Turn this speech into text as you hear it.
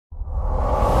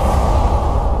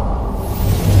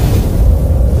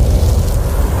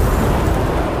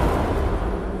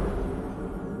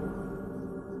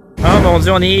Mon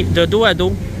Dieu, on est de dos à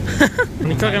dos. On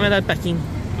est carrément dans le parking.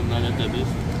 Comme dans l'autobus.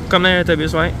 Comme dans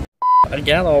l'autobus, ouais.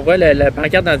 Regarde, on voit la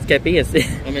pancarte d'handicapé ici.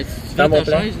 Ah, mais si tu Dans fais mon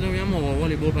ta plan. chaise, là, regarde, on va voir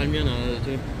les beaux palmiers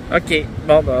dans Ok,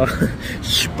 bon bah, je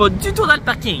suis pas du tout dans le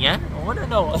parking, hein. Oh là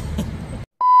là.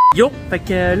 Yo, fait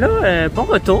que là, bon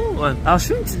retour. Alors je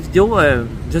fais une petite vidéo,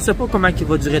 je sais pas comment il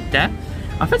va durer de temps.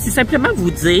 En fait, c'est simplement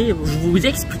vous dire, je vais vous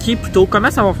expliquer plutôt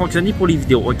comment ça va fonctionner pour les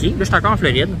vidéos, ok? Là, je suis encore en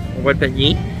Floride, on voit le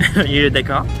panier, il est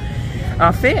d'accord.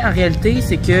 En fait, en réalité,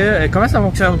 c'est que, comment ça va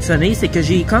fonctionner, c'est que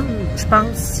j'ai comme, je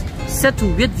pense, 7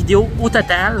 ou 8 vidéos au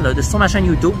total sur ma chaîne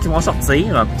YouTube qui vont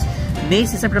sortir. Mais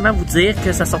c'est simplement vous dire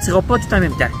que ça sortira pas tout en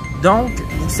même temps. Donc,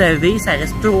 vous savez, ça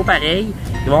reste toujours pareil.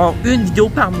 Il va y avoir une vidéo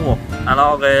par mois.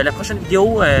 Alors, la prochaine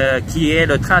vidéo, qui est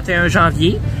le 31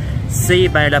 janvier, c'est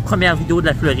la première vidéo de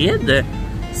la Floride.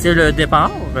 C'est le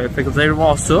départ, fait que vous allez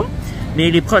voir ça. Mais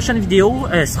les prochaines vidéos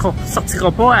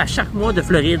sortiront pas à chaque mois de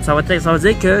Floride. Ça veut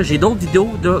dire que j'ai d'autres vidéos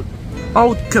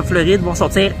autres que Floride vont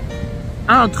sortir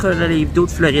entre les vidéos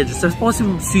de Floride. Je sais pas si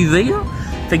vous me suivez, là.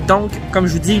 Fait que donc, comme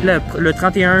je vous dis, le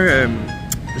 31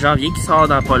 janvier, qui sort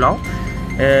dans pas long,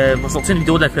 va sortir une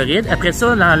vidéo de la Floride. Après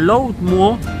ça, dans l'autre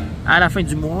mois, à la fin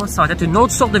du mois, ça va être une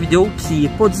autre sorte de vidéo qui n'est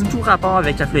pas du tout rapport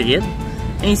avec la Floride.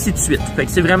 Ainsi de suite. Fait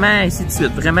que c'est vraiment ainsi de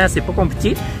suite. Vraiment, c'est pas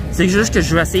compliqué. C'est juste que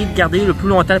je vais essayer de garder le plus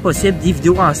longtemps possible des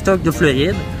vidéos en stock de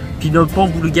Floride. Puis ne pas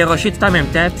vous le garrocher tout en même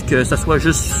temps. Puis que ça soit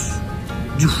juste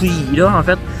du fouillis, là, en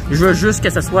fait. Je veux juste que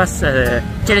ça soit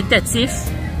qualitatif.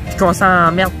 Puis qu'on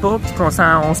s'emmerde pas. Puis qu'on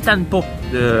se tanne pas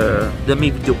de mes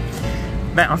vidéos.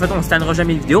 Ben, en fait, on se tannera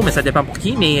jamais les vidéos, mais ça dépend pour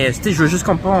qui. Mais, tu sais, je veux juste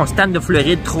qu'on se tanne de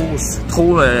Floride trop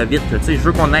vite. Tu sais, je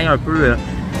veux qu'on aille un peu...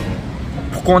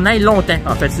 pour qu'on aille longtemps,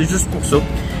 en fait, c'est juste pour ça.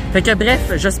 Fait que bref,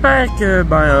 j'espère que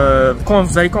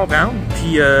vous allez comprendre.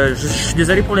 Puis je suis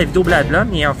désolé pour la vidéo blabla,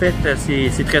 mais en fait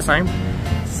c'est très simple.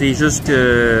 C'est juste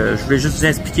que je voulais juste vous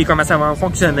expliquer comment ça va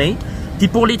fonctionner. Puis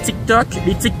pour les TikTok,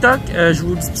 je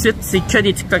vous dis tout de suite, c'est que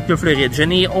des TikTok de Floride. J'en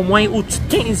ai au moins au-dessus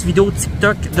de 15 vidéos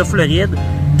TikTok de Floride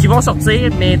qui vont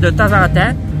sortir, mais de temps en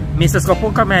temps. Mais ce sera pas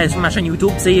comme sur ma chaîne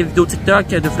YouTube, tu sais, vidéo TikTok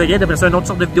de Floride, après ça, une autre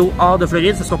sorte de vidéo hors de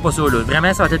Floride, ce sera pas ça, là.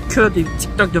 Vraiment, ça va être que des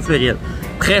TikTok de Floride.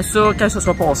 Après ça, quand ça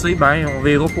sera passé, on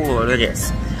verra pour le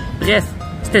reste. Bref,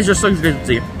 c'était juste ça que je voulais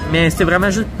vous dire. Mais c'était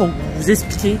vraiment juste pour vous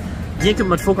expliquer bien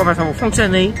comme il faut comment ça va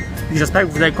fonctionner. Puis j'espère que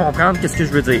vous allez comprendre qu'est-ce que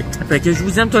je veux dire. Fait que je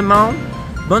vous aime tout le monde.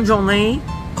 Bonne journée.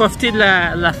 Profitez de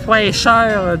la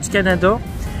fraîcheur du Canada.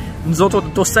 Nous autres,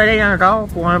 on est au soleil encore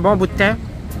pour un bon bout de temps.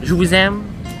 Je vous aime.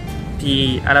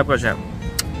 Puis à la prochaine.